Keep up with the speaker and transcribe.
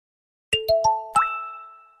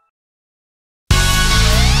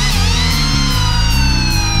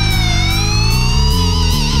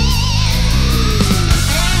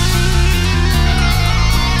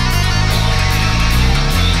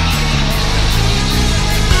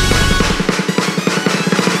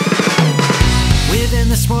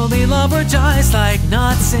love were just like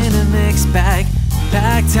nuts in a mixed bag,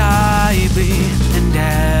 packed tightly. And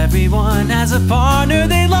everyone has a partner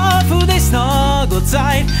they love, who they snuggle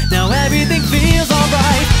tight. Now everything feels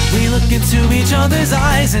alright. We look into each other's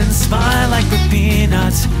eyes and smile like we're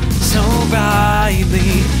peanuts, so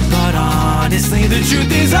brightly. But honestly, the truth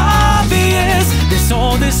is obvious. This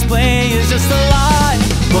whole display is just a lie.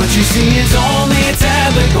 What you see is only a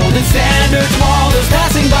tablet, golden standard to all those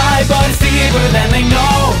passing by. But it's deeper than they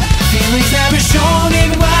know. Feelings never shown,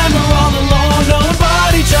 even when we're all alone, no one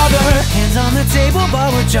but each other. Hands on the table,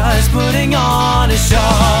 but we're just putting on a show.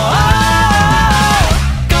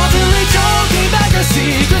 Constantly choking back our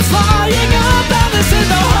secrets, lying about this is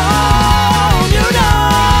the home, you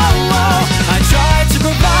know. I tried to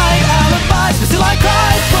provide alibis, but still I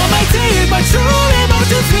cried from my teeth. My true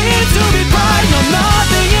emotions need to be pride. No,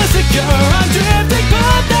 nothing is secure, I'm drifting,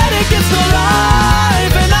 pathetic, it's no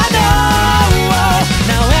life. And I know,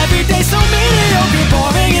 now every day's so mediocre,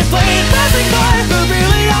 boring and plain, passing by. But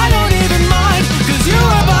really I don't even mind, cause you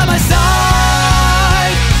are by my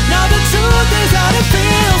side. Now the truth is that it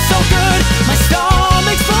feels so good, my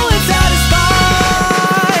stomach's full and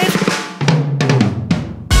satisfied.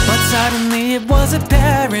 But suddenly it was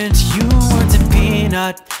apparent you weren't a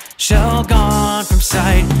peanut shell, gone from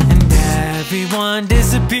sight. And everyone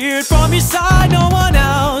disappeared from your side, no one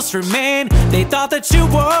else remained. They thought that you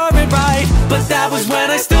weren't right, but that was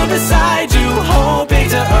when I stood beside you, hoping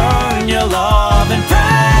to earn your love and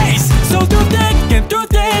praise. So through thick and through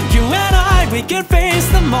thin, you and I, we can face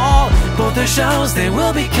them all. Both are shells, they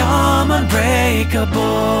will become unbreakable.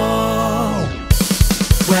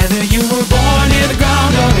 Whether you were born near the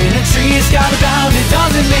ground or in a tree, sky bound, it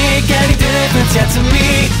doesn't make any difference yet to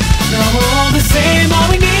me. Now we're all the same, all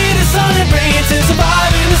we need is sun and rain to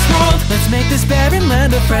survive in this world. Let's make this barren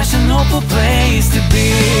land a fresh and hopeful place to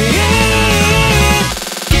be.